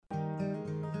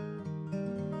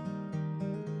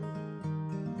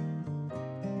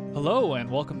Hello and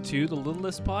welcome to The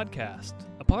Littlest Podcast,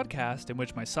 a podcast in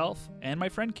which myself and my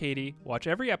friend Katie watch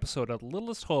every episode of The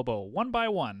Littlest Hobo one by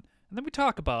one, and then we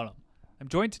talk about them. I'm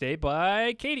joined today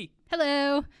by Katie.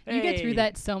 Hello. Hey. You get through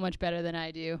that so much better than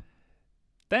I do.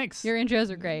 Thanks. Your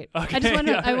intros are great. Okay, I just want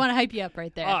to yeah. I want to hype you up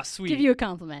right there. Ah, sweet. Give you a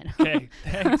compliment. Okay,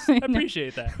 thanks. I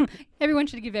appreciate that. Everyone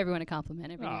should give everyone a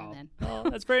compliment every now Oh, and then. well,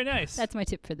 that's very nice. That's my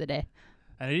tip for the day.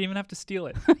 I didn't even have to steal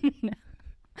it. No.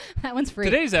 That one's free.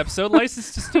 Today's episode,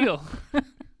 License to Steal.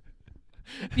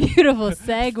 Beautiful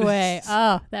segue.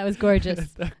 Oh, that was gorgeous.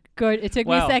 It took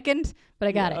me Wow. a second, but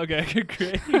I got it. Okay,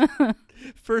 great.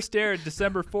 First aired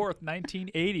December 4th,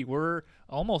 1980. We're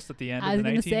almost at the end I of was the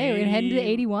 1980s. going to say, we're going to head into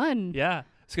 81. Yeah, I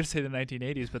was going to say the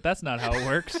 1980s, but that's not how it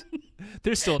works.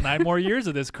 There's still 9 more years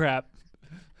of this crap.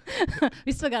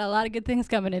 We still got a lot of good things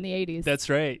coming in the 80s. That's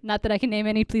right. Not that I can name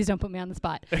any. Please don't put me on the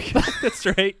spot. That's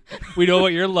right. We know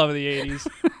what your love of the 80s.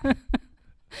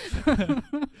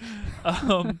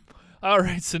 All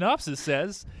right, synopsis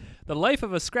says, the life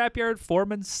of a scrapyard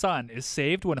foreman's son is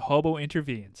saved when hobo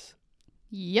intervenes.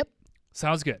 Yep.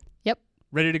 Sounds good. Yep.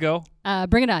 Ready to go?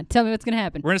 Bring it on. Tell me what's going to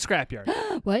happen. We're in a scrapyard.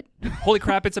 What? Holy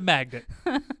crap, it's a magnet.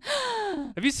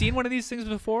 Have you seen one of these things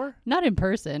before? Not in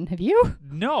person. Have you?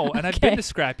 No, and I've Okay. been to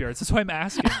scrapyards. That's why I'm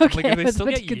asking. Like, Okay, do they I was still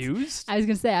about get to used? I was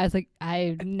gonna say,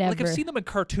 I've never. Like, I've seen them in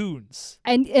cartoons.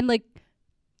 and like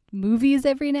movies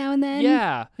every now and then.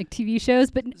 Yeah. Like TV shows,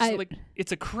 but So like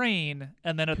it's a crane,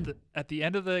 and then at the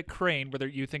end of the crane, where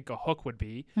you think a hook would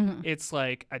be, Mhm. it's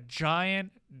like a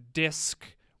giant disc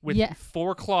with Yeah.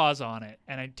 4 claws on it.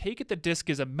 And I take it the disc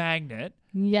is a magnet,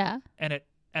 yeah.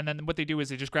 and then what they do is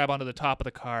they just grab onto the top of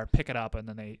the car, pick it up, and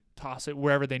then they toss it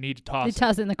wherever they need to toss They it.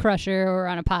 toss it in the crusher or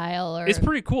on a pile or. It's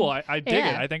pretty cool. I dig it.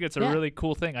 Yeah. I think it's a Yeah. really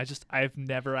cool thing. I've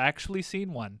never actually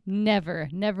seen one. Never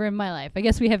in my life. I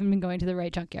guess we haven't been going to the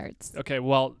right junkyards. Okay,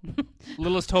 well,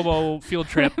 Littlest Hobo field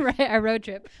trip. Right, our road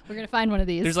trip. We're gonna find one of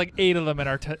these. There's like 8 of them in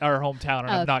our hometown, and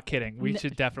Oh. I'm not kidding. We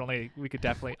could definitely.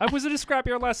 I was at a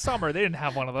scrapyard last summer. They didn't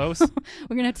have one of those.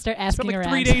 We're gonna have to start asking Spent like around.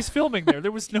 3 days filming there.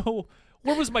 There was no.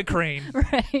 Where was my crane?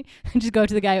 Right. And just go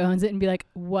to the guy who owns it and be like,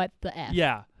 "What the f?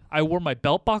 Yeah, I wore my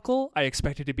belt buckle. I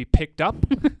expected to be picked up.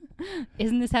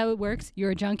 Isn't this how it works?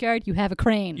 You're a junkyard. You have a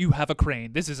crane. You have a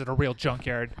crane. This isn't a real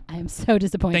junkyard. I am so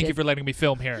disappointed. Thank you for letting me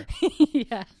film here.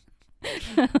 Yeah.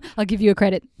 I'll give you a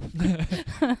credit.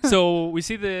 So we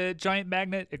see the giant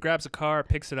magnet. It grabs a car,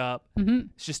 picks it up. Mm-hmm.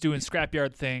 It's just doing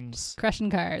scrapyard things. Crushing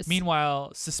cars.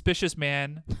 Meanwhile, suspicious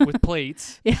man with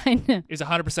plates Yeah, I know. is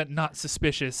 100% not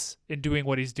suspicious in doing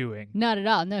what he's doing. Not at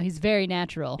all. No, he's very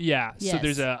natural. Yeah, so Yes.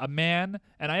 there's a man,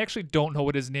 and I actually don't know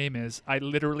what his name is. I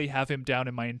literally have him down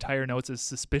in my entire notes as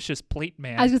Suspicious Plate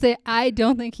Man. I was gonna say I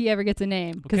don't think he ever gets a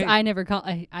name because Okay.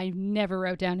 I never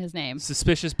wrote down his name.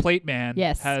 Suspicious Plate Man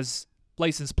Yes. has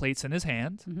license plates in his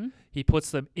hand. Mm-hmm. He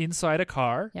puts them inside a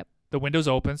car. Yep. The window's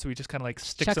open, so he just kind of like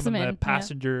sticks Chucks them in them the in, yeah.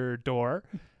 passenger door,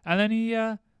 and then he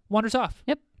wanders off.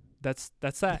 Yep. That's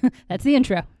that. That's the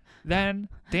intro. Then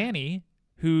Danny,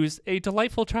 who's a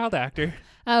delightful child actor.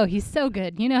 Oh, he's so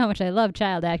good. You know how much I love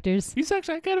child actors. He's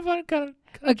actually kind of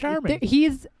Okay, charming.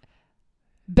 He's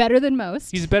better than most.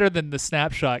 He's better than the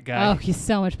snapshot guy. Oh, he's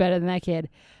so much better than that kid.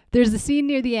 There's a scene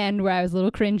near the end where I was a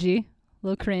little cringe.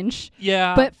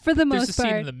 Yeah. But for the there's most a scene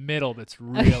part, in the middle that's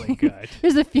really good.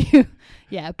 there's a few.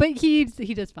 Yeah, but he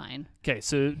does fine. Okay,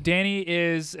 so Danny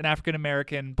is an African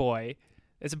American boy.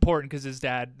 It's important because his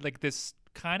dad, like, this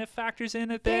kind of factors in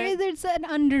at there. There's an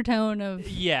undertone of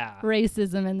Yeah.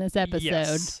 racism in this episode,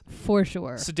 Yes. for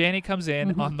sure. So Danny comes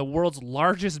in Mhm. on the world's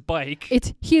largest bike.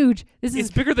 It's huge. This It's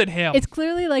is. bigger than him. It's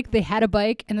clearly like they had a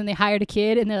bike and then they hired a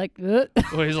kid and they're like, ugh.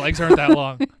 Oh, his legs aren't that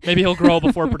long. Maybe he'll grow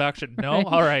before production. No? Right.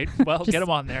 All right. Well, Just- get him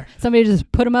on there. Somebody just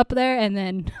put him up there and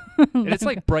then. And it's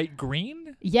like bright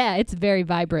green. Yeah, it's very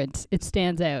vibrant. It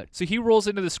stands out. So he rolls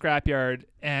into the scrapyard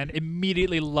and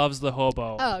immediately loves the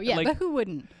hobo. Oh yeah, Like, but who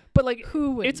wouldn't? but like,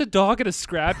 Who wouldn't? it's a dog at a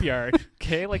scrapyard.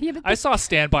 Okay? Like, Yeah, but I saw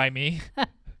Stand By Me.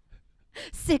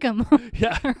 Sick 'em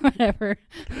Yeah. or whatever.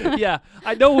 Yeah.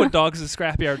 I know what dogs at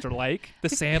scrapyards are like. The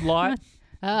Sandlot.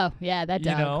 Oh yeah, that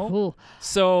You dog. know? Cool.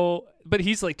 So, but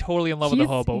he's like totally in love with the He's-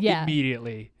 hobo yeah.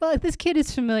 immediately. Well, this kid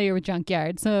is familiar with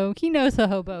junkyard, so he knows the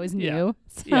hobo is Yeah. new.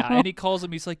 So. Yeah, and he calls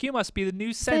him. He's like, "You must be the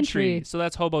new Sentry." Sentry. So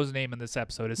that's Hobo's name in this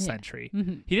episode is Yeah. Sentry.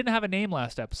 Mhm. He didn't have a name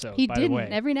last episode. He by didn't. the way,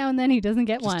 Every now and then he doesn't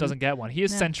get just one. doesn't get one. He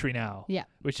is No. Sentry now. Yeah.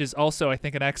 which is also I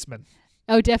think an X-Men.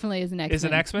 Oh, definitely is an X-Men. Is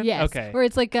an X-Men? Yes. Okay. Or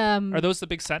it's like Are those the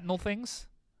big Sentinel things?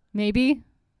 maybe.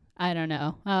 I don't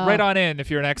know. Right on in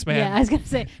if you're an X-Man. Yeah, I was gonna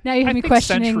say. Now you have I me think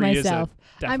questioning Sentry myself.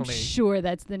 Is I'm definitely. sure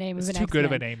that's the name It's of an too X-Men. good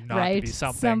of a name not right? to be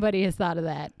something. Somebody has thought of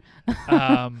that.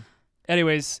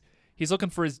 Anyways, he's looking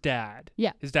for his dad.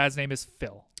 Yeah. His dad's name is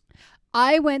Phil.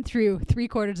 I went through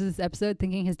 3/4 of this episode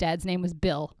thinking his dad's name was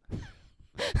Bill.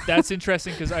 That's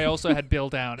interesting because I also had Bill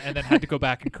down and then had to go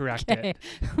back and correct it.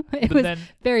 It But was then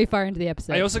very far into the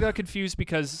episode. I also got confused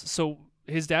because so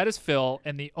his dad is Phil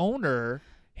and the owner,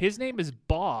 his name is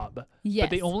Bob, yes. but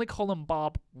they only call him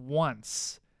Bob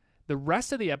once. The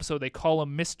rest of the episode, they call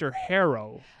him Mr.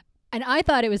 Harrow. And I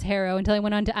thought it was Harrow until I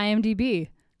went on to IMDb.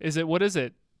 What is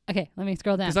it? Okay, let me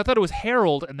scroll down. Because I thought it was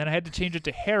Harold, and then I had to change it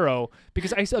to Harrow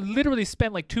because I literally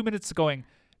spent like 2 minutes going,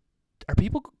 are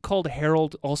people called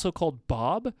Harold also called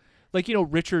Bob? Like,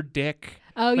 Richard, Dick.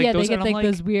 Oh, like yeah, those, they get and I'm like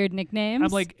those weird nicknames.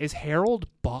 I'm like, is Harold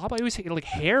Bob? I always say like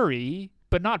Harry,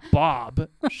 but not Bob,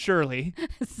 surely.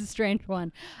 This is a strange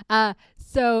one.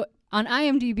 So on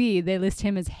IMDb, they list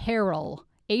him as Harrell.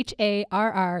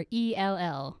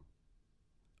 Harrell.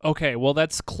 Okay, well,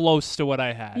 that's close to what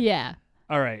I had. Yeah.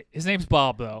 All right. His name's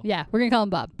Bob, though. Yeah, we're going to call him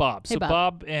Bob. Bob. Hey, So Bob.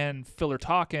 Bob and Phil are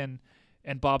talking,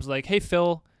 and Bob's like, hey,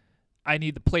 Phil, I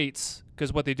need the plates,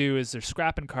 because what they do is they're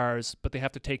scrapping cars, but they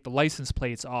have to take the license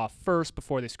plates off first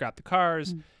before they scrap the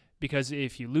cars, because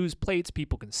if you lose plates,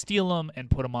 people can steal them and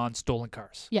put them on stolen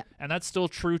cars. Yeah. And that's still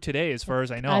true today, as far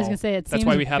as I know. I was going to say, That's seems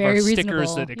why we have our very stickers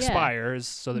reasonable. that Yeah, expires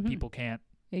so that Mhm. people can't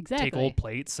exactly. take old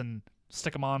plates and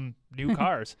stick them on new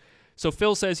cars. So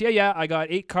Phil says, yeah, I got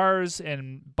 8 cars.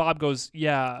 And Bob goes,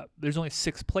 yeah, there's only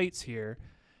 6 plates here.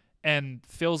 And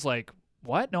Phil's like,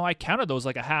 what? No, I counted those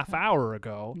like a half hour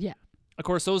ago. Yeah. Of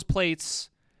course, those plates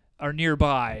are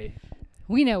nearby.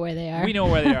 We know where they are. We know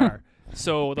where they are.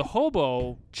 So the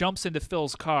hobo jumps into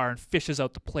Phil's car and fishes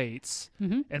out the plates.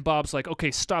 Mhm. And Bob's like,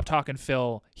 okay, stop talking,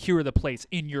 Phil. Here are the plates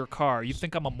in your car. You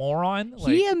think I'm a moron?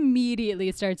 He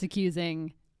immediately starts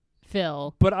accusing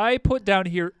Phil. But I put down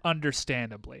here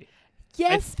understandably.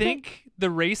 Yes. I think the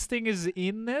race thing is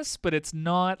in this, but it's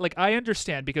not. Like, I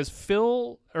understand because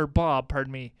Bob,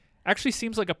 pardon me, actually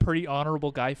seems like a pretty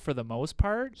honorable guy for the most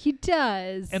part. He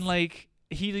does. And, like,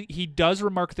 he does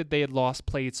remark that they had lost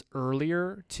plates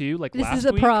earlier, too, like this last is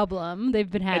a week. problem they've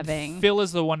been And having. Phil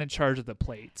is the one in charge of the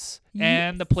plates.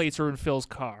 And the plates are in Phil's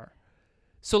car.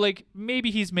 So, like,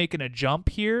 maybe he's making a jump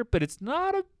here, but it's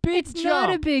not a big jump. It's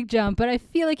not a big jump, but I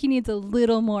feel like he needs a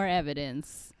little more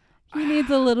evidence. He needs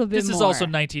a little bit more. This is also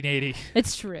 1980.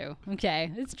 It's true. Okay,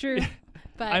 it's true.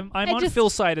 But I'm on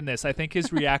Phil's side in this. I think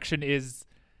his reaction is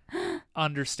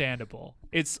understandable.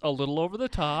 It's a little over the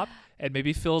top, and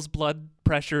maybe Phil's blood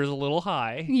pressure is a little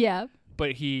high, Yeah.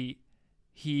 but he's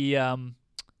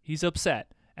upset.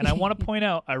 And I want to point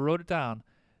out, I wrote it down,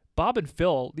 Bob and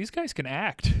Phil, these guys can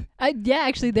act. Yeah,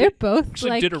 actually, they're both Actually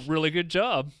like did a really good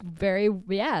job.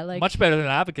 like Much better than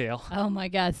Abigail. Oh my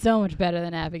God, so much better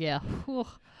than Abigail. Whew.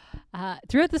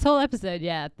 Throughout this whole episode,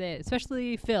 yeah,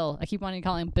 especially Phil. I keep wanting to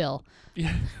call him Bill.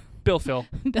 Yeah. Bill Phil.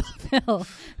 Bill Phil.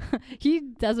 He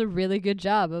does a really good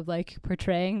job of like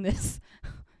portraying this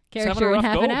He's having a character in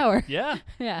rough an go. hour. Yeah.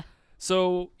 Yeah.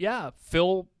 So, yeah,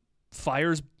 Bob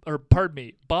fires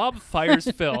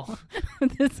Phil.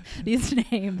 These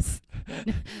names.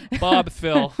 Bob,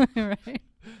 Phil, Right.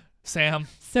 Sam.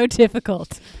 So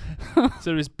difficult. So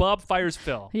there's Bob fires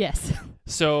Phil. Yes.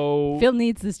 So Phil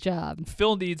needs this job.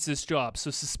 Phil needs this job.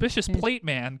 So suspicious plate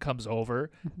man comes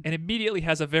over and immediately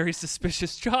has a very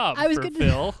suspicious job I was for gonna-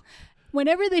 Phil.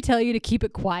 Whenever they tell you to keep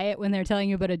it quiet when they're telling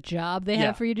you about a job they Yeah.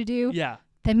 have for you to do, Yeah.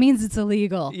 that means it's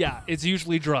illegal. Yeah. It's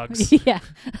usually drugs. Yeah.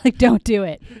 Like, don't do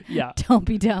it. Yeah. Don't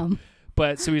be dumb.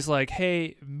 But so he's like,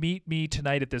 hey, meet me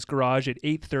tonight at this garage at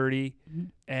 8:30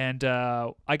 and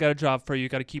I got a job for you.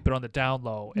 Got to keep it on the down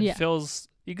low. And Yeah. Phil's,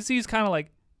 you can see he's kind of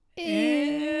like,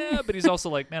 but he's also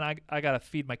like, man, I got to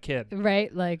feed my kid.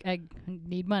 Right? Like, I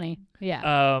need money.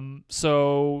 Yeah.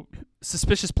 So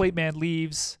suspicious plate man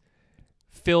leaves.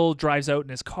 Phil drives out in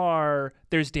his car.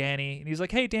 There's Danny, and he's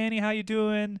like, "Hey, Danny, how you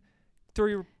doing? Throw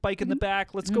your bike in the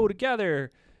back. Let's go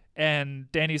together."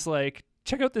 And Danny's like,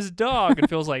 "Check out this dog." And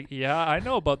Phil's like, "Yeah, I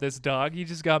know about this dog. He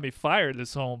just got me fired,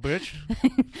 this home bitch."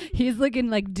 He's looking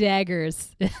like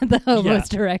daggers in the hobo's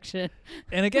direction.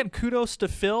 And again, kudos to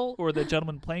Phil or the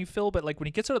gentleman playing Phil. But like when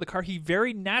he gets out of the car, he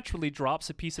very naturally drops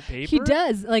a piece of paper. He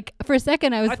does. Like, for a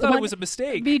second, I thought it was a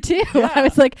mistake. Me too. Yeah. I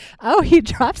was like, oh, he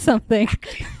dropped something.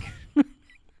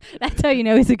 That's how you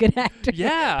know he's a good actor.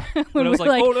 Yeah. When But I was we're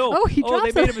like, like, oh no, oh, he they dropped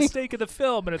made a something. mistake in the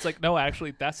film. And it's like, no,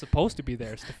 actually, that's supposed to be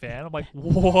there, Stefan. I'm like,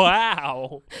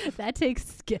 wow. That takes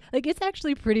skill. Like, it's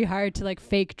actually pretty hard to like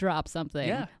fake drop something.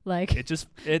 Yeah. Like, It's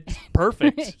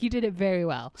perfect. he did it very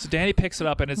well. So Danny picks it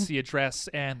up and it's the address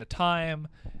and the time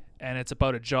and it's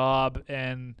about a job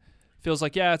and Phil's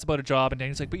like, yeah, it's about a job. And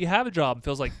Danny's like, but you have a job. And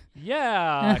Phil's like,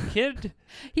 yeah, kid.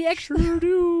 He actually, Sure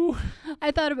do.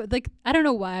 I thought about, like, I don't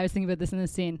know why I was thinking about this in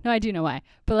this scene. No, I do know why.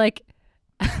 But like,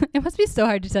 It must be so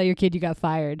hard to tell your kid you got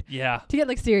fired. Yeah. To get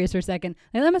like serious for a second.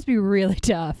 Like, that must be really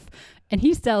tough. And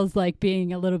he sounds like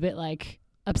being a little bit like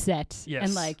upset Yes.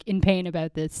 and like in pain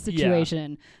about this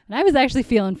situation. And I was actually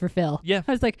feeling for Phil. Yeah.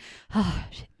 I was like, oh,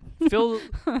 shit. Phil,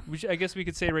 I guess we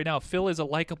could say right now, Phil is a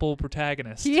likable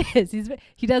protagonist. He is.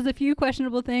 He does a few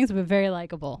questionable things, but very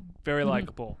likable. Very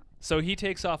likable. So he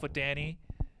takes off with Danny,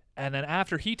 and then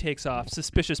after he takes off,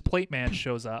 suspicious plate man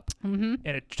shows up in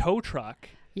a tow truck.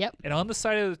 Yep. And on the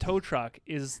side of the tow truck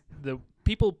is the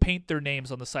people paint their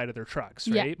names on the side of their trucks,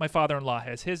 right? Yeah. My father-in-law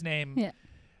has his name. Yeah.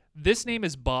 This name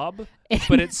is Bob,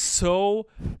 but it's Beb.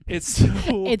 It's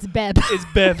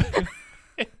Beb.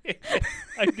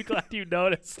 I'm glad you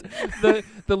noticed. The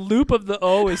loop of the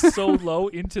O is so low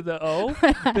into the O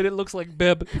that it looks like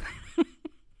Beb.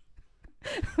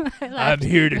 I'm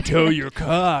here to tow your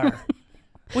car.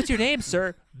 What's your name,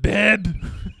 sir? Beb.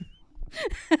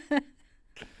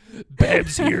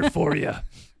 Beb's here for you.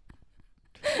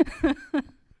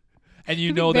 And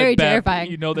you know Very that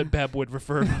terrifying. You know that Beb would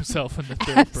refer to himself in the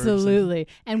third person. Absolutely.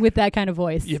 And with that kind of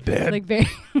voice. Yeah, Beb. Like very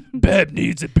Beb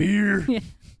needs a beer. Yeah.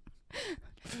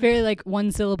 Very like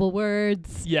one syllable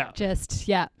words. Yeah. Just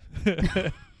yeah.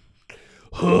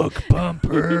 Hook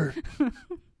bumper.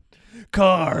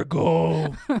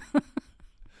 Cargo.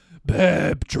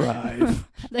 Beb drive.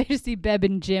 I just see Beb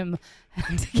and Jim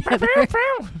together.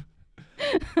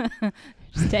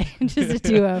 just a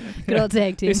duo. Good old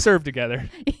tag team. They serve together.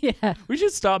 Yeah. We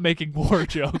should stop making war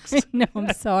jokes. No,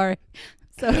 I'm sorry.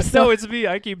 So No, it's me.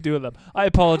 I keep doing them. I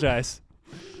apologize.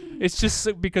 It's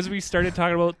just because we started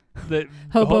talking about the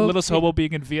Hobo. littlest hobo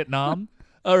being in Vietnam.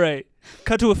 All right.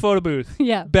 Cut to a photo booth.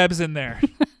 Yeah. Beb's in there.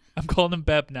 I'm calling him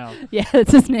Beb now. Yeah,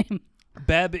 that's his name.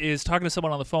 Beb is talking to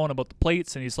someone on the phone about the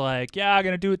plates, and he's like, yeah, I'm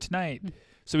going to do it tonight.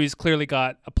 So he's clearly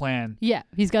got a plan. Yeah,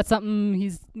 he's got something.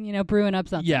 He's brewing up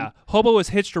something. Yeah. Hobo has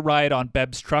hitched a ride on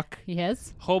Beb's truck. He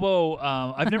has. Hobo,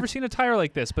 I've never seen a tire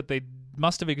like this, but they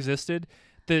must have existed.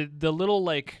 The little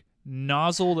like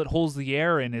nozzle that holds the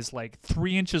air in is like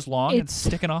 3 inches long and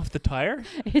sticking off the tire.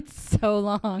 It's so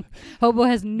long. Hobo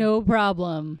has no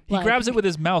problem. He grabs it with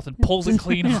his mouth and pulls it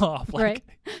clean off. Like,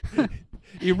 right.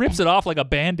 He rips it off like a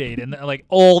Band-Aid, and like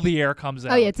all the air comes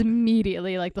out. Oh yeah, it's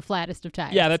immediately like the flattest of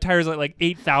tires. Yeah, that tire's like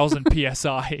 8,000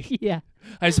 psi. Yeah.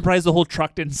 I'm surprised the whole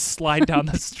truck didn't slide down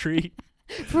the street.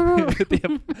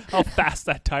 How fast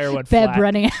that tire went Beb flat.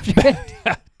 running after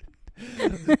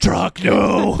it. Truck,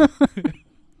 no.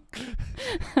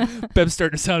 Beb's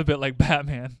starting to sound a bit like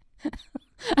Batman.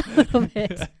 A little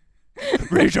bit.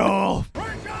 Rachel!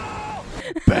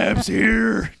 Beb's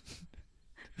here!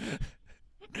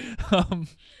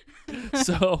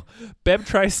 So Beb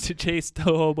tries to chase the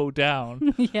hobo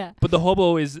down, Yeah. but the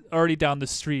hobo is already down the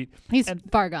street. He's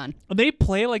far gone. And they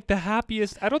play like the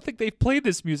happiest. I don't think they've played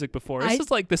this music before. This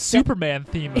is like the Superman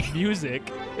theme of music.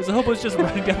 Is the hobo's just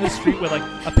running down the street with like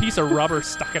a piece of rubber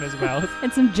stuck in his mouth.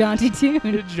 And some jaunty tune.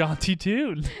 A jaunty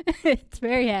tune. It's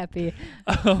very happy.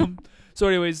 So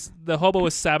anyways, the hobo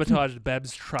has sabotaged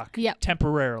Beb's truck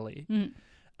temporarily.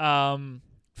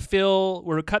 Phil,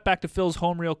 we're cut back to Phil's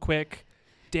home real quick.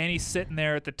 Danny's sitting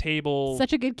there at the table.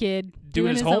 Such a good kid.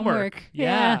 Doing his homework.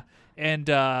 Yeah. And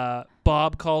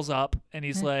Bob calls up and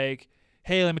he's like,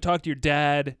 hey, let me talk to your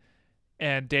dad.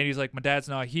 And Danny's like, my dad's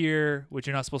not here, which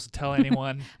you're not supposed to tell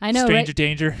anyone. I know, Stranger right?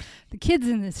 danger. The kids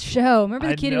in this show. Remember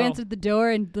the I kid know. who answered the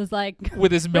door and was like,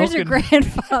 With his milk where's your and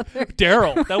grandfather?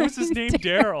 Daryl. That was his name,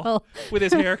 Daryl. Daryl. With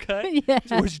his haircut. Yeah.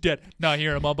 So, where's your dad? Not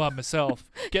here. I'm all by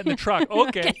myself. Get in the truck.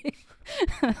 Okay.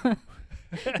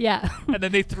 Yeah. And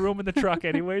then they threw him in the truck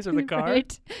anyways, or the car.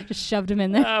 Right? Just shoved him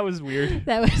in there. That was weird.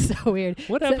 That was so weird.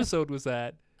 What So- episode was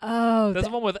that? Oh, That's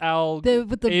the one with Al.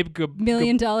 with the Abe $1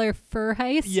 million fur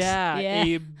heist. Yeah, Yeah.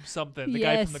 Abe something. The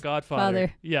guy from The Yes, Godfather.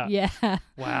 Father. Yeah. Yeah.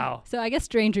 Wow. So I guess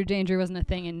stranger danger wasn't a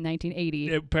thing in 1980.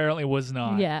 It apparently was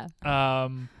not. Yeah.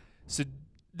 So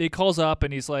they calls up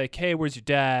and he's like, hey, where's your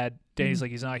dad? Danny's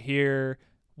like, he's not here.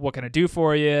 What can I do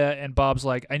for you? And Bob's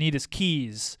like, I need his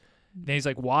keys. And he's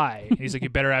like, why? And he's like, you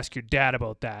better ask your dad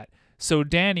about that. So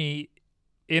Danny,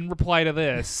 in reply to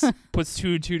this, puts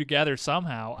two and two together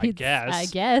somehow, I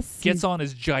guess. Gets on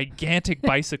his gigantic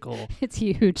bicycle It's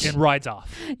huge. and rides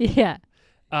off. Yeah.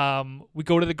 We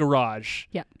go to the garage.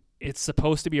 Yeah. It's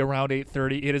supposed to be around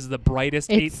 8:30. It is the brightest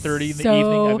It's 8:30 in the so-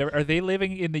 evening I've ever. Are they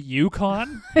living in the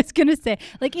Yukon? I was gonna say,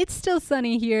 like, it's still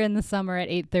sunny here in the summer at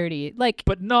 8:30. Like,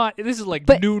 But not. This is like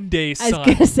But noonday I sun.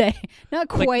 was gonna say, not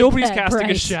quite. Like nobody's that casting a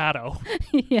bright. shadow.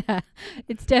 Yeah,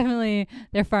 it's definitely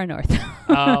they're far north.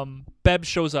 Beb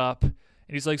shows up and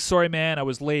he's like, "Sorry, man, I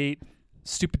was late.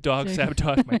 Stupid dog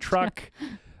sabotaged my truck."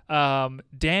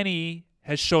 Danny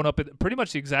has shown up at pretty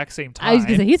much the exact same time. I was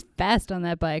gonna say he's fast on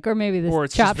that bike, or maybe this or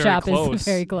it's chop just very shop close. is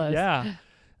very close. Yeah.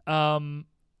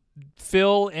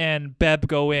 Phil and Beb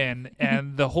go in,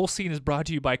 and the whole scene is brought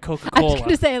to you by I was Coca-Cola.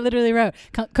 gonna say I literally wrote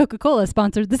Coca-Cola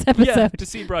sponsored this episode. Yeah, to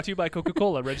see brought to you by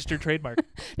Coca-Cola, registered trademark.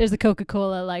 There's a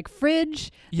Coca-Cola like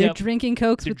fridge. They're Yep. drinking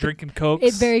Cokes They're with drinking Cokes.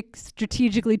 it very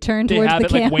strategically turned They towards have the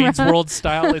it camera like Wayne's World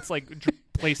style. It's like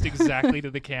placed exactly to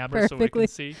the camera so we Perfectly.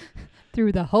 can see.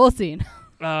 through the whole scene.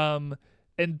 And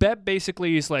Beb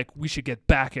basically is like, we should get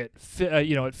back at,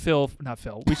 at Phil, not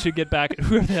Phil. We should get back at,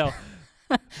 whoever the hell.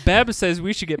 Beb says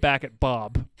we should get back at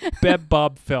Bob. Beb,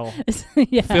 Bob, Phil.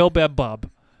 Yeah. Phil, Beb, Bob.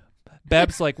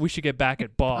 Beb's like, we should get back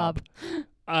at Bob.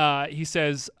 He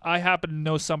says, I happen to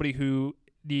know somebody who,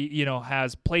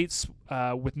 has plates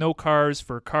with no cars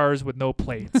for cars with no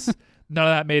plates. None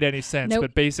of that made any sense. Nope.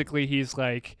 But basically, he's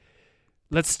like,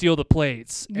 let's steal the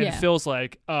plates. And Yeah. Phil's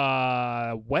like,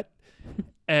 what?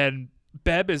 And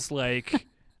Beb is like,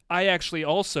 I actually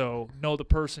also know the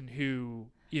person who,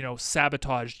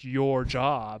 sabotaged your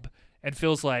job. And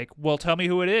Phil's like, well, tell me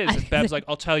who it is. And Beb's like,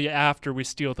 I'll tell you after we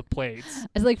steal the plates. I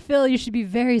was like, Phil, you should be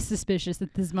very suspicious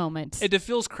at this moment. And to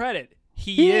Phil's credit,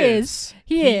 He he is.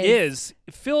 is.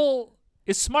 Phil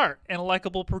is smart and a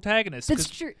likable protagonist. That's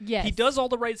 'cause true. Yes. He does all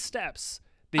the right steps.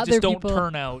 They Other just don't people-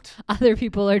 turn out. Other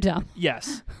people are dumb.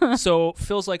 Yes. So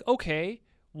Phil's like, okay,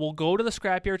 we'll go to the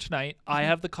scrapyard tonight. I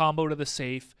have the combo to the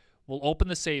safe. We'll open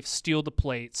the safe, steal the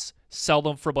plates, sell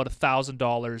them for about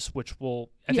 $1,000, which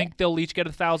I think they'll each get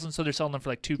 $1,000, so they're selling them for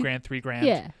like $2,000, $3,000.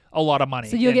 Yeah. A lot of money.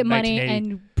 So you'll in get money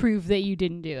 1980. and prove that you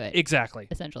didn't do it. Exactly.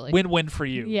 Essentially. Win-win for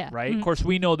you, Yeah. right? Mhm. Of course,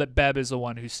 we know that Beb is the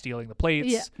one who's stealing the plates.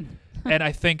 Yeah. And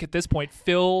I think at this point,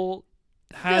 Phil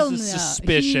has Phil a knows.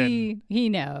 suspicion. He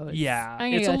knows. Yeah,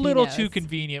 I'm gonna it's go a with he little knows. too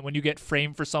convenient when you get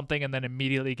framed for something and then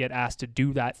immediately get asked to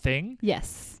do that thing.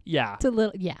 Yes. Yeah. It's a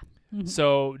little. Yeah. Mhm.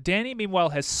 So Danny, meanwhile,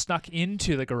 has snuck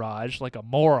into the garage like a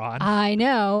moron. I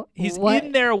know. He's What-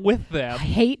 in there with I them,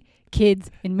 hate kids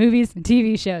in movies and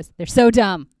TV shows. They're so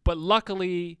dumb. but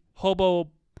luckily, Hobo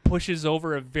pushes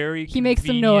over a very He makes some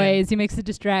convenient- noise. He makes a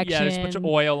distraction. Yeah, there's a bunch of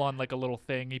oil on like a little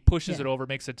thing. He pushes Yeah. it over,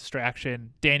 makes a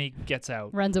distraction. Danny gets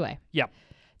out. Runs away. Yep.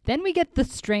 Then we get the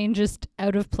strangest,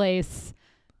 out of place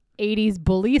 80s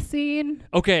bully scene.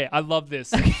 Okay, I love this.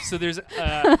 So there's a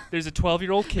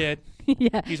 12-year-old kid.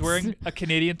 Yeah. He's wearing a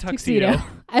Canadian tuxedo.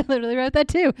 I literally wrote that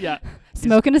too. Yeah.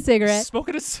 Smoking a cigarette.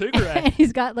 Smoking a cigarette. And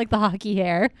he's got like the hockey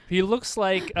hair. He looks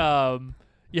like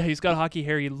he's got hockey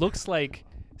hair. He looks like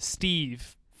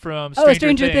Steve from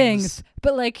Stranger Things.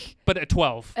 But like But at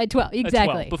 12. at 12. At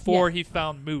Exactly. 12, before he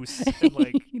found Moose and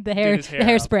like the hair, his hair the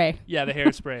up. hairspray. Yeah, the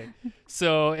hairspray.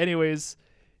 So anyways,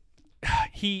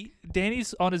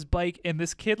 Danny's on his bike and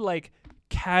this kid like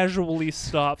casually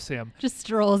stops him. Just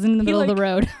strolls in the middle of the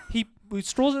road. He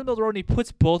strolls in the middle of the road and he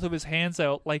puts both of his hands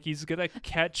out like he's gonna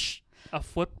catch a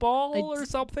football or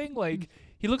something. Like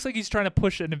he looks like he's trying to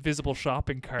push an invisible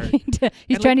shopping cart.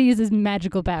 He's trying to use his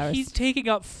magical powers. He's taking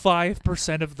up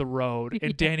 5% of the road, and Yeah.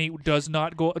 Danny does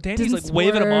not go. Danny's Doesn't like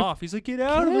waving him swerve. off. He's like, "Get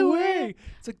out of Get the away." way!"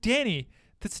 It's like, Danny,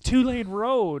 that's a 2-lane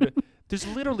road. There's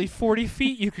literally 40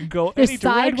 feet you can go There's any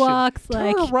direction. sidewalks,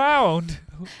 Turn like around.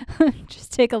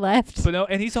 just take a left. But no,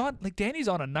 and Danny's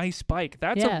on a nice bike.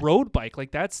 That's Yeah. a road bike.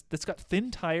 Like that's got thin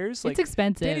tires. Like It's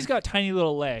expensive. Danny's got tiny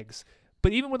little legs.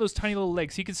 But even with those tiny little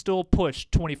legs, he can still push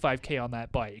 25K on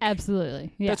that bike.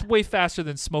 Absolutely. Yeah. That's way faster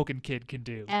than Smoking Kid can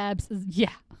do.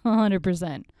 Yeah.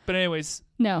 100%. But anyways,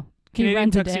 No. He Canadian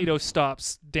runs into him. Tuxedo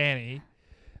stops Danny,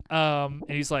 and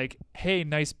he's like, "Hey,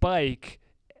 nice bike,"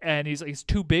 and he's like, "It's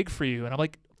too big for you." And I'm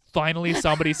like, "Finally,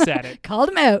 somebody said it. Called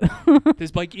him out.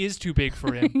 This bike is too big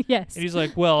for him." Yes. And he's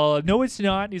like, "Well, no, it's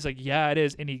not." And he's like, "Yeah, it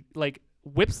is." And he like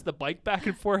whips the bike back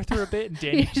and forth for a bit, and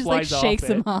Danny He just like flies off shakes it.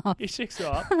 him off. He shakes it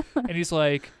off, and he's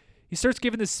like, he starts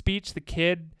giving this speech. The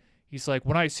kid, he's like,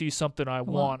 "When I see something I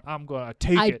want, I'm gonna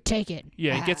take I it." take it.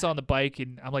 Yeah, he gets on the bike,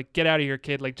 and I'm like, "Get out of here,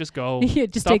 kid! Like, just go. Yeah,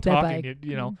 just Stop take that talking." bike.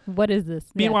 You know. What is this?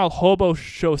 Yeah. Meanwhile, Hobo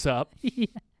shows up, Yeah.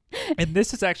 and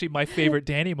this is actually my favorite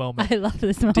Danny moment. I love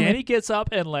this moment. Danny gets up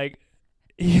and like,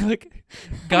 he like,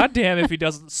 goddamn if he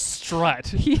doesn't strut.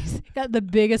 He's got the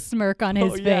biggest smirk on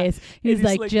his Oh, yeah. face. He's he's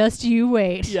like, like- just you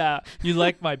wait. Yeah, you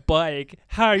like my bike.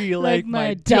 How do you Like like my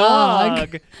my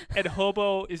dog. dog? And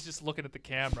Hobo is just looking at the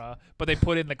camera, but they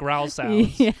put in the growl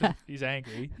sounds. Yeah. 'cause he's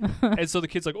angry. And so the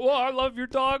kid's like, "Oh, I love your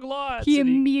dog lots." He And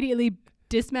immediately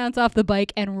dismounts off the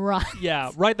bike and runs.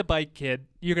 yeah, ride the bike, kid.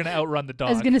 You're going to outrun the dog.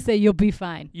 I was going to say, you'll be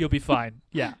fine. You'll be fine.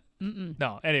 Yeah. Mm-mm.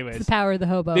 No, It's anyways. the power of the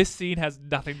hobo. This scene has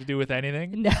nothing to do with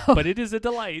anything, no. but it is a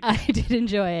delight. I did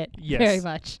enjoy it Yes. very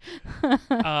much.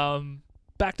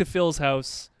 Back to Phil's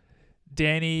house.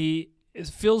 Danny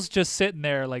Phil's just sitting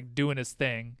there like doing his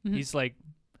thing. Mhm. He's like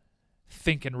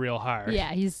thinking real hard.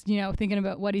 Yeah, he's, thinking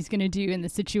about what he's going to do in the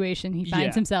situation he finds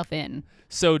Yeah. himself in.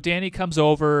 So Danny comes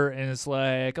over and is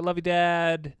like, I love you,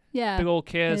 Dad. Yeah. Big old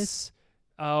kiss.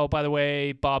 Oh, by the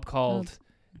way, Bob called.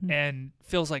 Mhm. And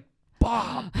Phil's like,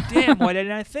 Bob, damn, why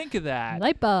didn't I think of that?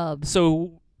 Light bulb.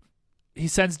 So he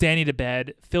sends Danny to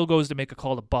bed. Phil goes to make a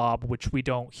call to Bob, which we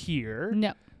don't hear,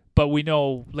 No. but we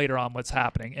know later on what's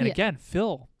happening. And Yeah. again,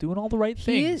 Phil doing all the right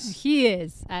things. He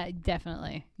is.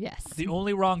 Definitely. Yes. The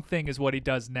only wrong thing is what he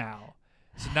does now.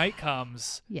 So night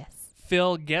comes. Yes.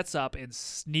 Phil gets up and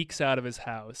sneaks out of his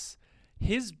house.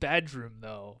 His bedroom,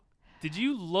 though. Did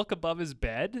you look above his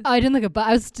bed? Oh, I didn't look above.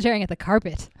 I was staring at the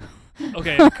carpet.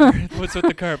 Okay, what's with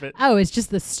the carpet? Oh, it's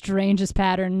just the strangest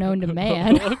pattern known to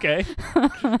man. Okay.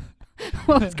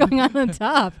 What was going on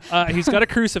top? He's got a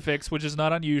crucifix, which is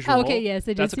not unusual. Okay, yes, I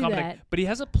did That's see a common that. thing. But he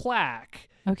has a plaque.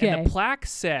 Okay. And the plaque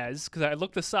says, because I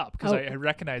looked this up, because Oh. I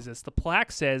recognize this. The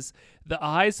plaque says, the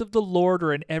eyes of the Lord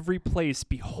are in every place,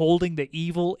 beholding the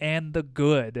evil and the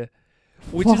good.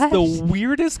 Which is the What?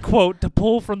 weirdest quote to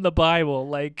pull from the Bible.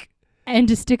 Like, And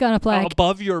to stick on a plaque.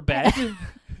 above your bed.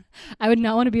 I would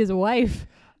not want to be his wife.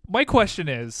 My question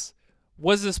is,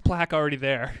 was this plaque already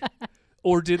there?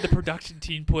 Or did the production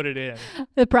team put it in?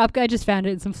 The prop guy just found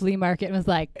it in some flea market and was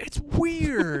like, It's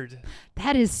weird.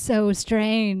 that is so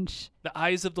strange. The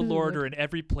eyes of the Lord Ugh. are in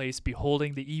every place,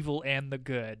 beholding the evil and the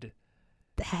good.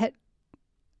 That,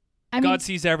 I mean, God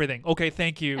sees everything. Okay,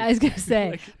 thank you. I was going to say,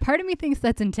 Like, part of me thinks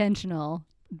that's intentional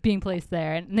being placed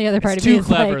there. And the other part it's of me too is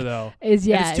clever, like, though. is, And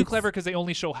yeah. it's too clever because they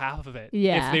only show half of it.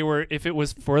 Yeah. If it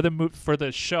was for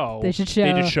the show, They should they'd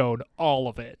show. have shown all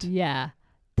of it. Yeah.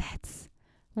 That's,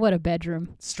 what a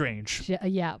bedroom. Strange.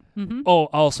 Yeah. Mm-hmm. Oh,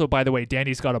 also, by the way,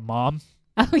 Danny's got a mom.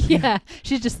 Oh, yeah.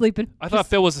 She's just sleeping. I thought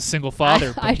Phil was a single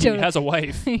father, but I he totally- has a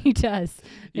wife. He does.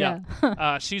 Yeah.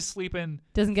 Yeah. She's sleeping.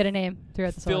 Doesn't get a name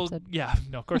throughout this whole Phil, episode. yeah,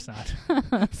 no, of course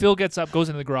not. Phil gets up, goes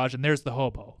into the garage, and there's the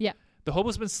hobo. Yeah. The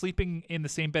hobo's been sleeping in the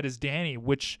same bed as Danny,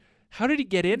 which, how did he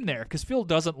get in there? Because Phil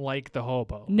doesn't like the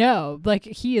hobo. No, like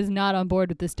he is not on board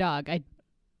with this dog. I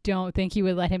don't think he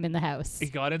would let him in the house. He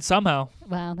got in somehow.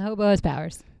 Well, the hobo has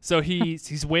powers. So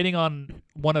he's waiting on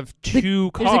one of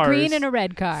two cars. There's a green and a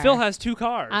red car. Phil has two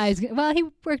cars. Well, he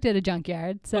worked at a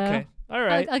junkyard, so Okay. All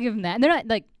right. I'll give him that. And they're not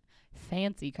like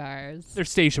fancy cars. They're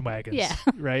station wagons. Yeah.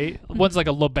 Right? One's like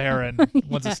a LeBaron.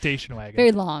 One's Yeah. a station wagon.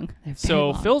 Very long. They're very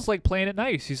So long. Phil's like playing it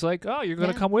nice. He's like, "Oh, you're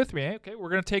gonna Yeah. come with me? Okay, we're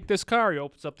gonna take this car." He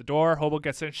opens up the door. Hobo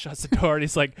gets in, shuts the door, and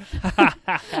he's like, "Ha ha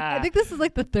ha!" I think this is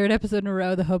like the third episode in a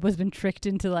row the hobo's been tricked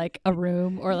into like a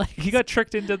room or like he got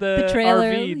tricked into the,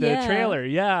 trailer, RV, the yeah. trailer.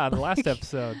 Yeah, the last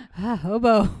episode.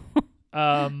 hobo.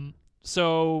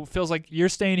 So Phil's like, "You're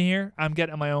staying here. I'm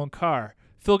getting my own car."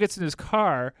 Phil gets in his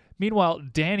car. Meanwhile,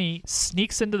 Danny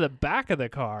sneaks into the back of the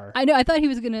car. I know. I thought he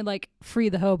was gonna like free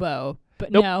the hobo,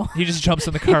 but Nope. no. He just jumps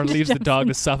in the car and Just leaves the jumps dog in.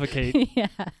 to suffocate. Yeah.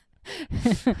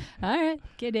 All right,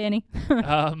 get Danny.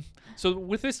 So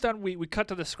with this done, we cut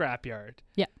to the scrapyard.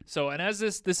 Yeah. So and as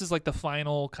this is like the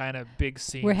final kind of big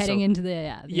scene. We're heading so, into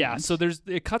the Yeah. end. So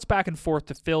it cuts back and forth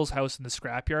to Phil's house in the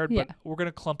scrapyard, but Yeah. we're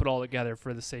gonna clump it all together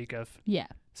for the sake of Yeah.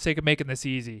 making this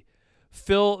easy.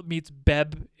 Phil meets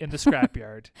Beb in the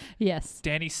scrapyard. Yes,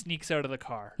 Danny sneaks out of the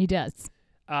car. he does.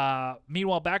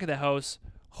 Meanwhile, back at the house,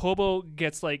 Hobo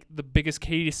gets like the biggest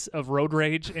case of road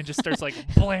rage and just starts like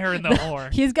blaring the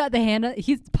horn. He's got the hand,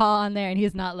 his paw on there, and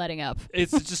he's not letting up.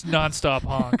 It's just nonstop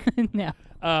honk. No,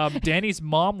 Danny's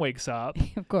mom wakes up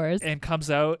of course. and comes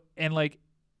out and like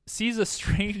sees a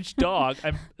strange dog.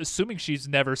 I'm assuming she's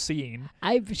never seen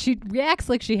She reacts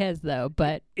like she has though,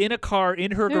 but in a car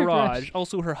in her In her garage. garage.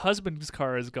 Also, her husband's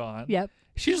car is gone. yep,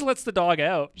 She just lets the dog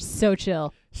out. so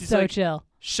chill, She's so like, chill.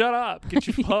 Shut up! Get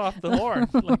your paw off the horn.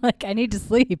 Like, Like I need to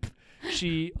sleep.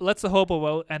 she lets the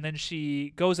hobo out, and then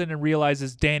she goes in and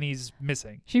realizes Danny's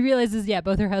missing. She realizes, yeah,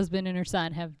 both her husband and her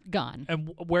son have gone.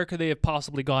 And where could they have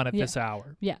possibly gone at Yeah. this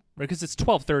hour? Yeah, Because it's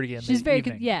 12:30 in she's the very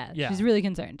evening. yeah, she's really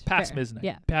concerned. Past Fair. midnight.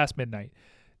 Yeah, Past midnight.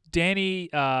 Danny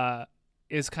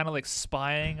is kind of like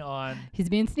spying on he's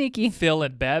being sneaky. Phil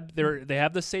and Beb. They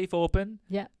have the safe open.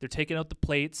 Yeah, They're taking out the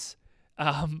plates.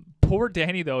 Poor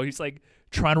Danny though, he's like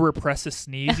trying to repress a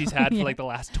sneeze he's had Yeah. for like the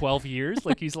last 12 years.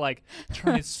 Like he's like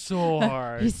trying so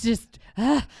hard. he's just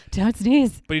don't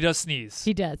sneeze. But he does sneeze.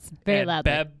 He does very and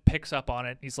loudly. Beb picks up on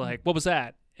it. He's like, "What was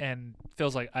that?" And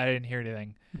Phil's like, "I didn't hear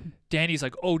anything." Danny's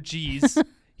like, "Oh geez."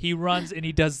 He runs and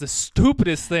he does the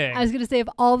stupidest thing I was gonna say, of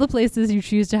all the places you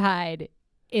choose to hide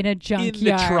in a junkyard, in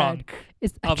the trunk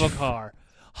is of a car.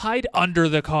 Hide under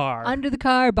the car. under the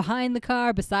car, behind the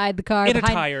car, beside the car, in a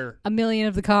behind tire. a million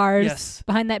of the cars, Yes.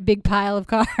 behind that big pile of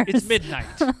cars. It's midnight.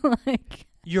 Like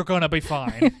you're gonna be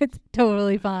fine. It's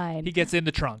totally fine. He gets in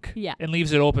the trunk. Yeah. And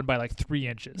leaves it open by like 3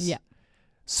 inches. Yeah.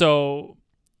 So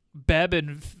Beb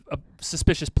and a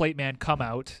suspicious plate man come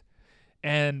out,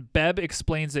 and Beb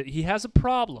explains that he has a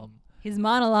problem. He's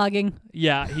monologuing.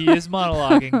 Yeah, he is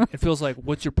monologuing. It feels like,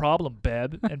 what's your problem,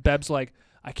 Beb? And Beb's like,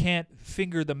 I can't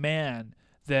finger the man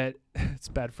that it's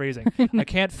bad phrasing. I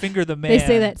can't finger the man. They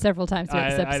say that several times throughout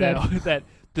this I episode. know that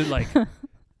like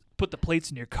put the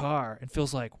plates in your car, and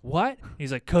Phil's like, what?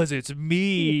 He's like, 'cause it's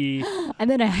me. And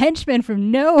then a henchman from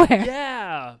nowhere.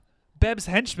 Yeah. Beb's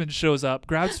henchman shows up,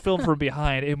 grabs Phil from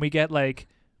behind, and we get like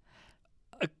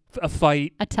a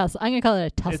fight. A tussle. I'm going to call it a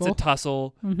tussle. It's a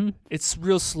tussle. Mm-hmm. It's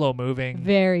real slow moving.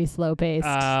 Very slow paced.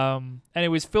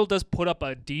 Anyways, Phil does put up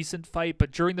a decent fight,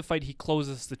 but during the fight, he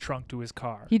closes the trunk to his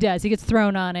car. He does. He gets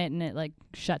thrown on it and it like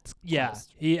shuts. Yeah.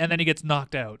 closed. And then he gets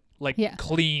knocked out, like Yeah.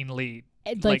 cleanly,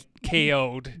 It, like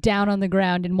KO'd. down on the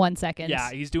ground in 1 second.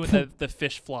 Yeah, he's doing the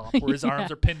fish flop where his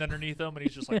arms are pinned underneath him, and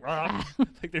he's just like, "Rah."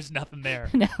 Like there's nothing there.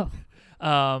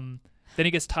 No. Then he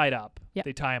gets tied up. Yep.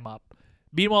 They tie him up.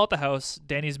 Meanwhile, at the house,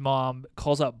 Danny's mom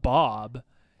calls up Bob,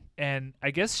 and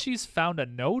I guess she's found a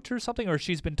note or something, or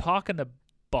she's been talking to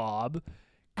Bob,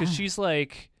 because she's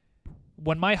like,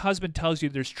 when my husband tells you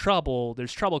there's trouble,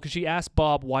 because she asked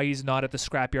Bob why he's not at the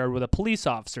scrapyard with a police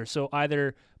officer. So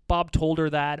either Bob told her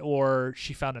that, or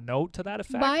she found a note to that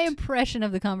effect. My impression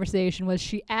of the conversation was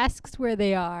she asks where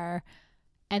they are,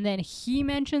 and then he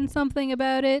mentions something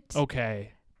about it.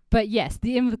 Okay. But yes,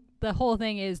 the whole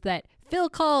thing is that Phil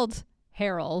called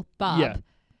Harold, Bob, Yeah.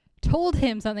 told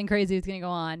him something crazy was going to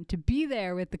go on to be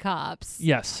there with the cops.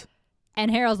 Yes. And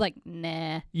Harold's like,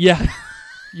 nah. Yeah.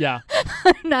 Yeah.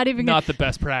 Not even Not the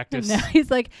best practice. No,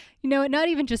 he's like, you know what? Not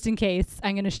even just in case.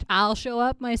 I'll show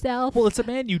up myself. Well, it's a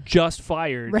man you just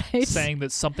fired, Right. saying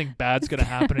that something bad's going to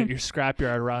happen at your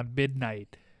scrapyard around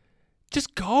midnight.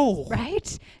 Just go.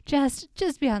 Right? Just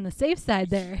be on the safe side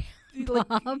there, Like,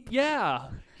 Bob. yeah.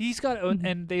 He's got,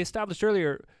 and they established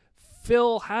earlier,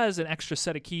 Phil has an extra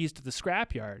set of keys to the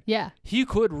scrapyard. Yeah. He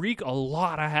could wreak a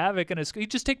lot of havoc in his. He'd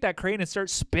just take that crane and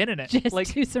start spinning it. Just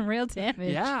like, do some real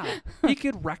damage. yeah, he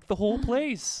could wreck the whole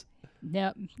place.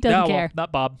 Nope. Doesn't No, care. well,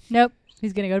 not Bob. Nope.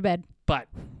 He's going to go to bed. But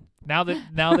now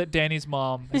that Danny's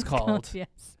mom is called, Yes.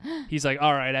 he's like,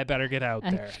 all right, I better get out I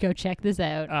there. should go check this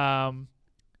out.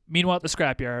 Meanwhile, at the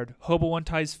scrapyard, Hobo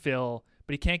unties Phil,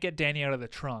 but he can't get Danny out of the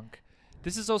trunk.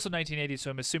 This is also 1980,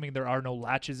 so I'm assuming there are no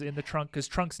latches in the trunk, because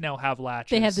trunks now have latches.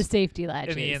 They have the safety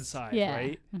latches. in the inside, yeah.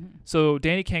 right? Mm-hmm. So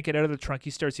Danny can't get out of the trunk. He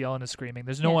starts yelling and screaming.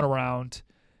 There's no Yeah. one around.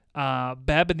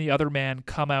 Beb and the other man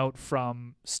come out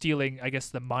from stealing, I guess,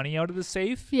 the money out of the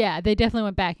safe. Yeah, they definitely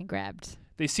went back and grabbed.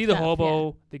 They see the Stuff,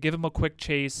 hobo. They give him a quick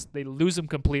chase. They lose him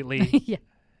completely, Yeah.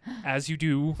 as you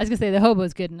do. I was going to say, the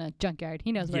hobo's good in a junkyard.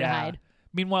 He knows where to Yeah. hide.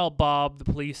 Meanwhile, Bob, the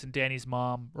police, and Danny's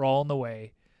mom are all on the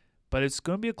way. But it's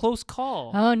going to be a close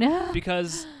call. Oh, no.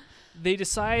 Because they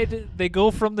decide they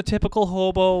go from the typical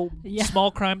hobo, Yeah.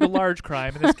 small crime to large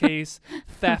crime. In this case,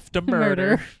 theft to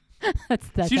murder. That's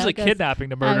It's usually how it goes. kidnapping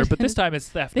to murder, but this time it's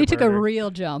theft They to took murder. a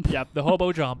real jump. Yep, the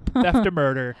hobo jump, theft to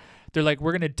murder. They're like,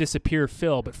 we're going to disappear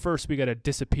Phil, but first we got to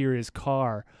disappear his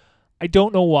car. I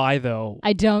don't know why, though.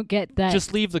 I don't get that.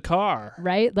 Just leave the car.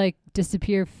 Right? Like,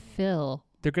 disappear Phil.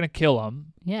 They're going to kill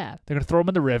him. Yeah. They're going to throw him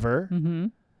in the river. Mm-hmm.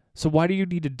 So why do you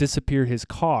need to disappear his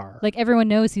car? Like, everyone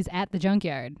knows he's at the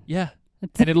junkyard. Yeah.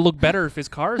 That's And it'll look better if his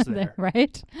car's there.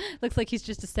 right? Looks like he's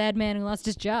just a sad man who lost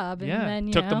his job. And Yeah. then,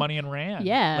 you Took know, the money and ran.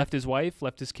 Yeah. Left his wife,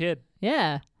 left his kid.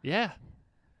 Yeah. Yeah.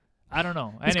 I don't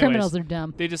know. These Anyways, criminals are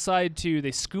dumb. they decide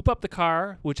they scoop up the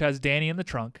car, which has Danny in the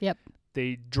trunk. Yep.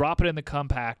 They drop it in the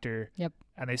compactor. Yep.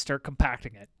 And they start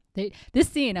compacting it. This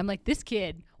scene, I'm like, this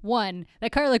kid,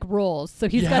 that car like rolls, so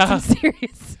he's Yeah. got some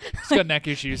serious. He's got neck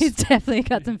issues. He's definitely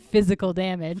got some physical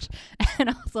damage,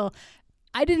 and also,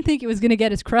 I didn't think it was gonna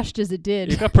get as crushed as it He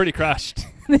did. got pretty crushed.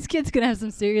 This kid's gonna have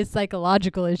some serious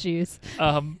psychological issues.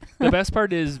 The best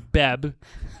part is Beb,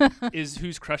 is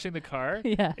who's crushing the car,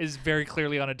 Yeah, is very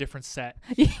clearly on a different set.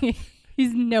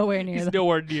 he's nowhere near He's them.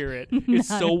 nowhere near it. It's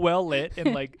Not so well lit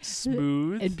and like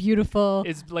smooth. And beautiful.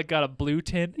 It's like got a blue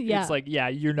tint. Yeah. It's like, yeah,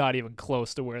 you're not even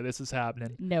close to where this is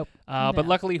happening. Nope. But No.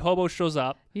 luckily, Hobo shows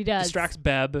up, He does. distracts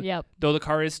Beb, Yep. though the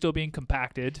car is still being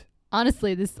compacted.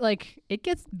 Honestly, this it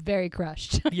gets very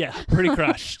crushed. Yeah, pretty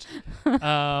crushed.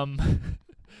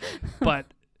 But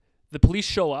the police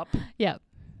show up Yep.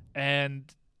 and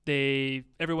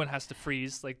everyone has to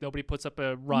freeze. Like nobody puts up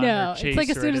a run No, or chase it's like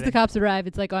as or soon as the anything. cops arrive,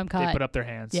 it's like, oh, I'm They caught. put up their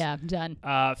hands. Yeah, I'm done.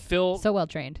 Phil, So well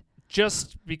trained.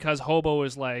 just because Hobo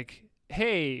is like,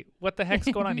 hey, what the heck's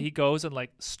going on? He goes and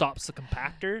like stops the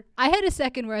compactor. I had a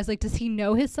second where I was like, does he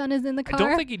know his son is in the car? I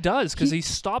don't think he does because he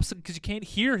stops because you can't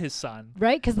hear his son.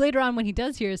 Right? Because later on when he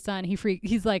does hear his son,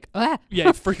 he's like, ah. Yeah,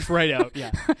 he freaks right out.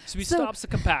 Yeah. So he So stops the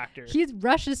compactor. He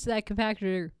rushes to that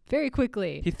compactor very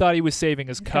quickly. He thought he was saving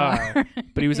his car,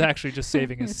 but he was actually just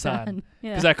saving his son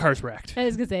Yeah. because that car's wrecked. I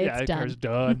was going to say, Yeah, it's that done. car's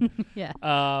done.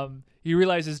 Yeah. He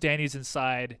realizes Danny's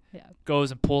inside, Yeah.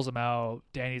 goes and pulls him out.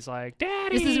 Danny's like,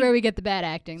 Daddy! This is where we get the bad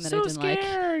acting that I so didn't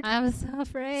scared. like. I was so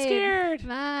afraid. Scared.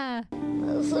 Ah.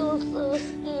 I'm so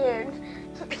scared.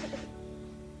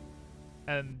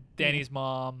 And Danny's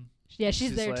mom, Yeah,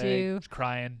 she's there like, too. she's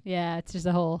crying. Yeah, it's just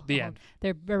a whole. The end.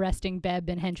 They're arresting Beb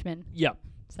and henchmen. Yep.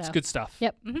 So. It's good stuff.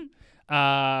 Yep.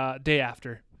 Day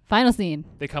after, Final scene.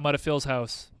 they come out of Phil's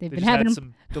house. They've They been just having had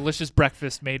some delicious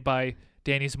breakfast made by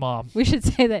Danny's mom. We should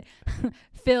say that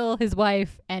Phil, his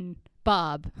wife, and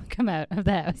Bob come out of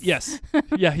the house. Yes.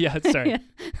 Yeah. Sorry.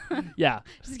 Yeah.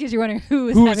 Just because you're wondering who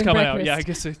is Who's having coming breakfast. out? Yeah, I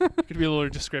guess it could be a little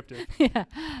descriptive. Yeah.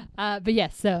 But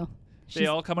yes, so. They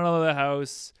all come out of the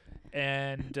house,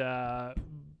 and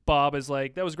Bob is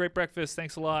like, "That was a great breakfast.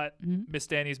 Thanks a lot, Miss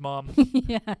Danny's mom."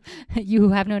 Yeah. You who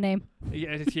have no name.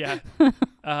 Yeah.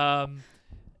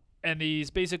 And he's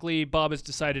basically, Bob has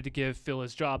decided to give Phil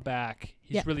his job back.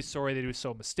 He's Yep. really sorry that he was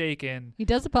so mistaken. He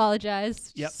does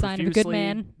apologize. Yep, Sign of a good profusely,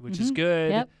 man. which is good.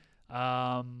 Yep.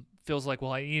 Phil's like,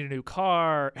 well, I need a new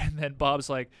car. And then Bob's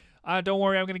like, don't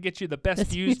worry, I'm going to get you the best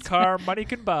Best used used car money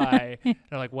can buy. And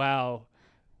they're like, wow.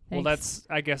 Well, Thanks. that's,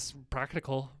 I guess,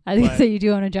 practical. I think but so. You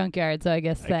do own a junkyard, so I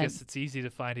guess I that. guess it's easy to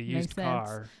find a makes used sense.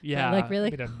 car. Yeah. like,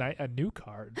 really? I mean, a new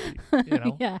car, you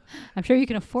know. Yeah. I'm sure you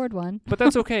can afford one. But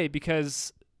that's okay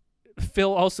because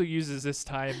Phil also uses this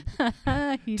time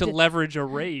He to did- leverage a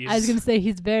raise. I was going to say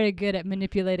he's very good at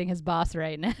manipulating his boss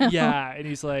right now. Yeah, and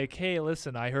he's like, hey,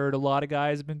 listen, I heard a lot of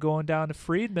guys have been going down to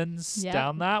Friedman's Yep.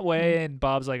 down that way. And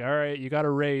Bob's like, all right, you got a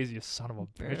raise, you son of a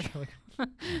bitch. Like,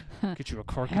 get you a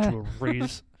car, get you a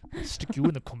raise, stick you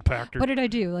in the compactor. What did I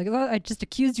do? Like, well, I just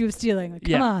accused you of stealing. Like,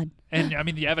 Yeah. come on. And, I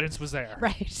mean, the evidence was there.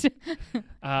 Right. Can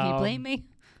you blame me?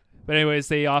 But anyways,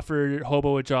 they offer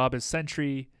Hobo a job as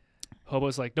sentry.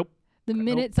 Hobo's like, nope, The no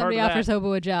minute part somebody of offers that.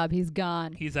 Hobo a job, he's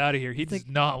gone. he's out of here. He does like-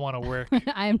 not want to work.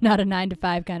 I am not a 9 to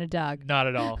 5 kind of dog. Not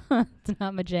at all. It's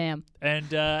not my jam. And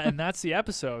that's the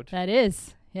episode. That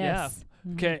is. Yeah. Yes.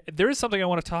 Mhm. Okay, there is something I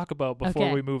want to talk about before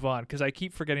Okay. we move on because I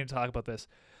keep forgetting to talk about this.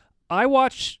 I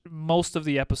watch most of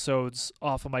the episodes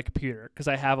off of my computer because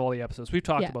I have all the episodes. We've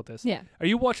talked Yeah. about this. Yeah. Are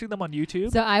you watching them on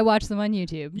YouTube? So I watch them on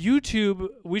YouTube. YouTube,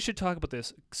 we should talk about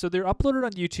this. So they're uploaded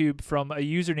on YouTube from a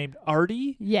user named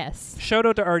Artie. Yes. Shout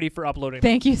out to Artie for uploading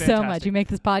Thank them. you so much. Fantastic. You make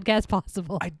this podcast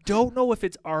possible. I don't know if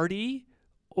it's Artie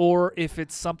or if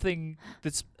it's something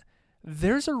that's.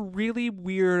 There's a really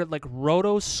weird like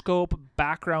rotoscope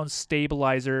background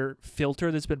stabilizer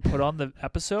filter that's been put on the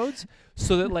episodes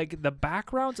so that like the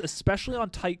backgrounds, especially on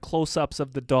tight close-ups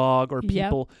of the dog or Yep.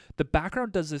 people, the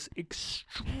background does this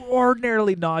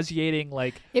extraordinarily nauseating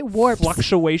like It warps.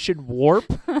 fluctuation warp.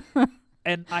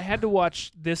 And I had to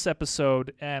watch this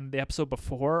episode and the episode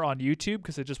before on YouTube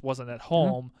because it just wasn't at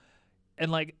home.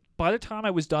 And like by the time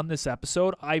I was done this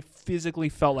episode, I physically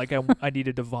felt like I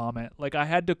needed to vomit. Like I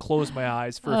had to close my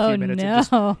eyes for a few minutes. And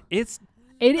just, No. it's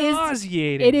It is.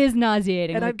 nauseating. It is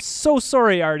nauseating. And like, I'm so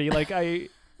sorry, Artie. Like you're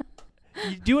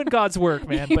doing God's work,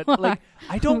 man. You But like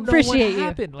I don't know Appreciate what you.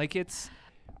 happened. Like it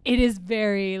is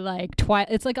very like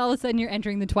It's like all of a sudden you're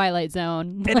entering the Twilight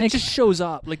Zone. and Like, it just shows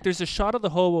up. Like there's a shot of the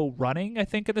hobo running, I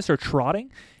think, in this or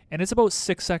trotting, and it's about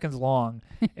 6 seconds long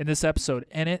in this episode,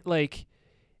 and it like.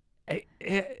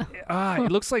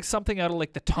 It looks like something out of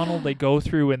like the tunnel they go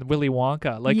through in Willy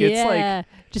Wonka. Like yeah, it's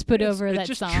like just put it's- over it that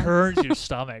just song. churns your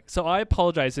stomach. So I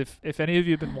apologize if any of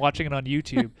you have been watching it on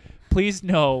YouTube. Please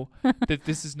know that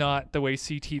this is not the way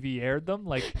CTV aired them.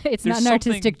 Like It's there's not an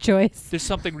artistic choice. There's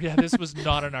something. Yeah, this was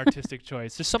not an artistic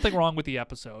choice. There's something wrong with the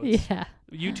episodes. Yeah.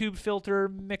 YouTube filter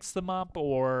mixed them up,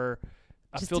 or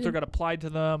a Just filter in- got applied to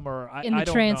them, or I In the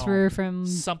don't transfer know. from.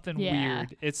 Something yeah.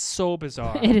 weird. It's so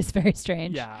bizarre. It is very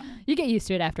strange. Yeah. You get used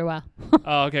to it after a while.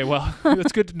 Oh, okay. Well,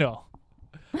 that's good to know.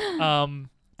 That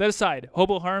aside,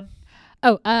 hobo harm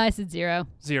Oh, I said 0.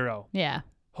 0. Yeah.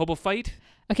 Hobo fight.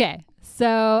 Okay,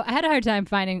 so I had a hard time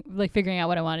figuring out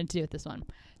what I wanted to do with this one.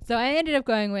 So I ended up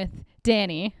going with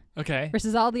Danny Okay.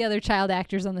 versus all the other child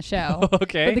actors on the show.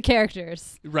 Okay. For the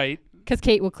characters, Right. because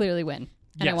Kate will clearly win.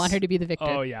 And I want her to be the victor.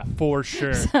 Oh, yeah, for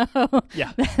sure. So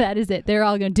Yeah. that is it. They're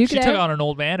all going to duke She it took out. on an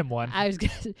old man in one. I was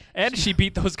gonna, And she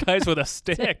beat those guys with a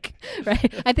stick.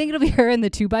 right. I think it'll be her and the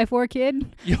 2x4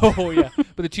 kid. Oh, yeah.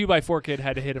 But the 2x4 kid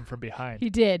had to hit him from behind. He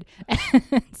did.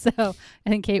 So I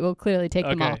think Kate will clearly take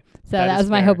them all. Okay, So that that is was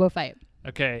my fair. hobo fight.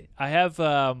 Okay. I have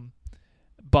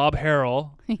Bob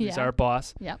Harrell, who's Yeah. our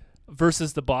boss, Yep.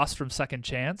 versus the boss from Second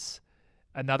Chance.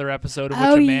 Another episode in which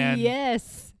Oh, a man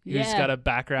yes. who's Yeah. got a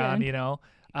background, Yeah. you know.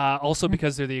 Also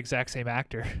because they're the exact same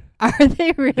actor. Are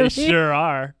they really? They sure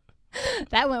are.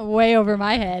 That went way over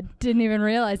my head. Didn't even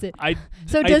realize it.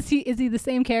 So is he the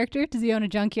same character? Does he own a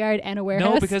junkyard and a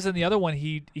warehouse? No, because in the other one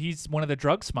he's one of the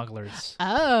drug smugglers.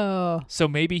 Oh. So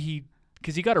maybe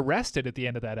because he got arrested at the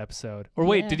end of that episode. Or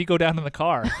wait, Yeah. did he go down in the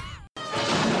car?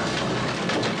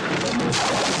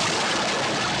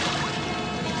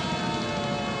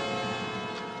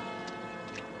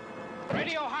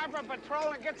 Radio Harbor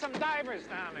Patrol and get some divers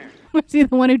down there. Was he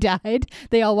the one who died?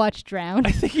 They all watched drown.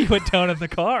 I think he went down in the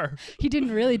car. He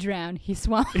didn't really drown. He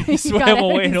swam. He got swam out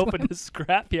away and swam. opened a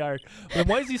scrapyard. Then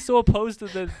why is he so opposed to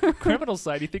the criminal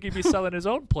side? You think he'd be selling his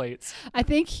own plates? I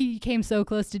think he came so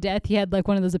close to death. He had like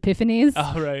one of those epiphanies.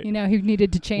 Oh, right. You know, he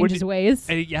needed to change What his did- ways.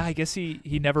 And yeah, I guess he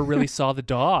never really saw the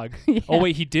dog. Yeah. Oh,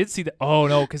 wait, he did see the... Oh,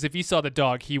 no, because if he saw the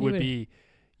dog, he would would- be...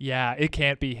 Yeah, it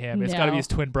can't be him. It's got to be No. his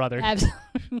twin brother.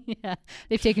 Absolutely. Yeah.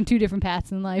 They've taken two different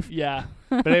paths in life. Yeah.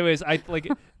 But anyways, I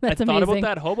That's thought about amazing.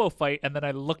 that hobo fight, and then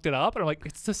I looked it up, and I'm like,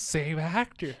 it's the same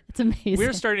actor. It's amazing.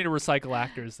 We're starting to recycle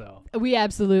actors, though. We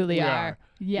absolutely We are.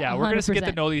 Yeah, we're gonna get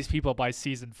to 100%. know these people by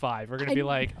season 5. We're gonna be I-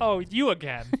 like, oh, you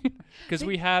again, because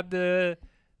we had the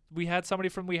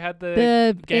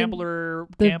The gambler,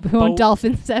 The who owned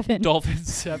Dolphin 7. Dolphin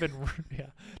 7, yeah,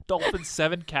 Dolphin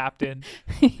 7 captain,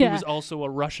 who Yeah. was also a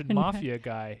Russian And- mafia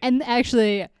guy. And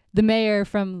actually, the mayor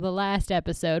from the last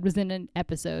episode was in an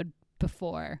episode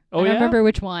before. Oh, I don't yeah? remember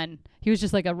which one. He was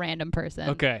just like a random person.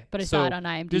 Okay, But I so saw it on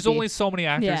IMDb. There's only so many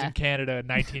actors Yeah. in Canada in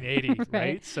 1980, right?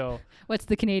 Right. So What's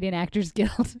the Canadian Actors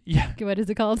Guild? yeah, What is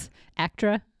it called?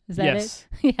 ACTRA? Is that yes,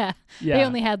 it? Yeah. yeah. They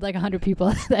only had like 100 people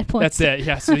at that point. That's it.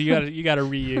 Yeah. So you gotta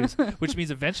reuse, which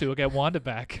means eventually we'll get Wanda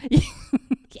back.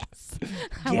 Yes.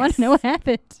 I want to know what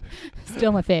happened.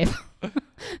 Still my fave.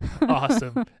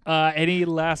 Awesome. Any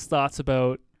last thoughts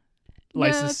about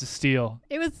License to Steal?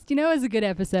 It was, it was a good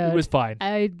episode. It was fine.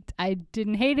 I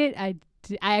didn't hate it. I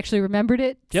actually remembered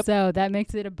it. Yep. So that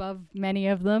makes it above many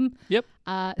of them. Yep.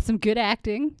 Some good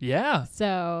acting. Yeah.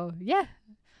 So yeah,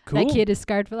 Cool. that kid is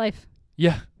scarred for life.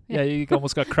 Yeah. Yeah. You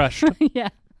almost got crushed. Yeah.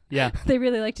 Yeah. They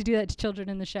really like to do that to children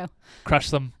in the show. Crush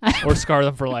them or scar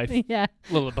them for life. Yeah.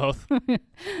 A little of both.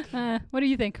 What do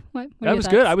you think? What are That your was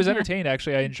good. I thoughts? was Yeah. entertained.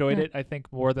 Actually, I enjoyed Yeah. it. I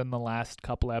think more than the last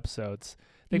couple episodes. I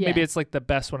think maybe Yeah. it's like the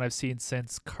best one I've seen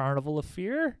since Carnival of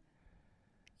Fear.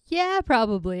 Yeah,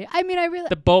 probably. I mean, I really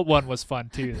The boat one was fun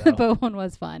too, the though. boat one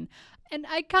was fun, and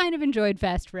I kind of enjoyed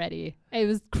Fast Freddy. It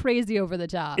was crazy over the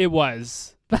top. It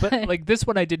was, but like this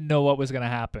one, I didn't know what was gonna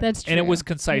happen. That's and it true. was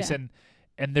concise. Yeah.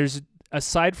 And there's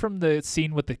aside from the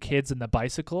scene with the kids and the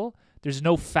bicycle, there's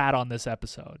no fat on this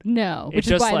episode. No, It's which is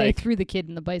just why they like- threw the kid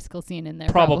in the bicycle scene in there.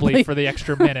 Probably for the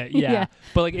extra minute, yeah. Yeah.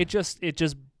 But like it just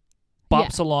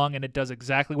bops along and it does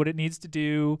exactly what it needs to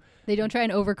do. They don't try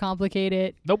and overcomplicate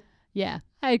it. Nope. Yeah,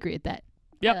 I agree with that.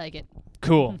 Yep. I like it.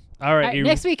 Cool. All right. All right,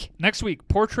 next week. Next week,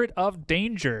 Portrait of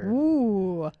Danger.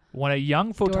 Ooh. When a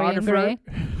young Dorian photographer. Gray?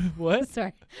 What?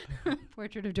 Sorry.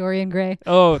 Portrait of Dorian Gray.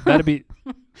 Oh, that'd be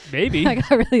maybe. I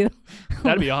got really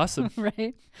That'd be awesome.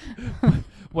 right.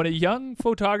 When a young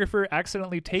photographer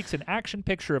accidentally takes an action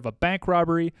picture of a bank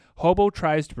robbery, Hobo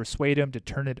tries to persuade him to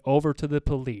turn it over to the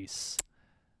police.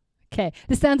 Okay,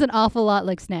 this sounds an awful lot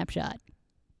like Snapshot.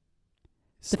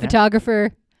 The Snap-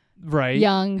 photographer, Right.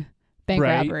 young, bank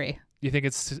Right. robbery. You think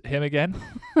it's him again?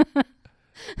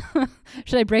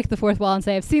 Should I break the fourth wall and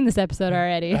say I've seen this episode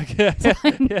already? Okay.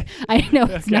 Yeah. I know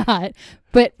it's Okay. not,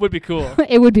 but Would be cool.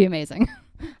 it would be amazing.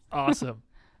 Awesome.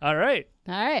 All right.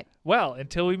 All right. Well,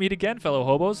 until we meet again, fellow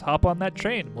hobos, hop on that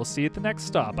train. We'll see you at the next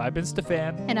stop. I've been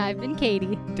Stefan. And I've been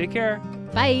Katie. Take care.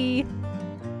 Bye.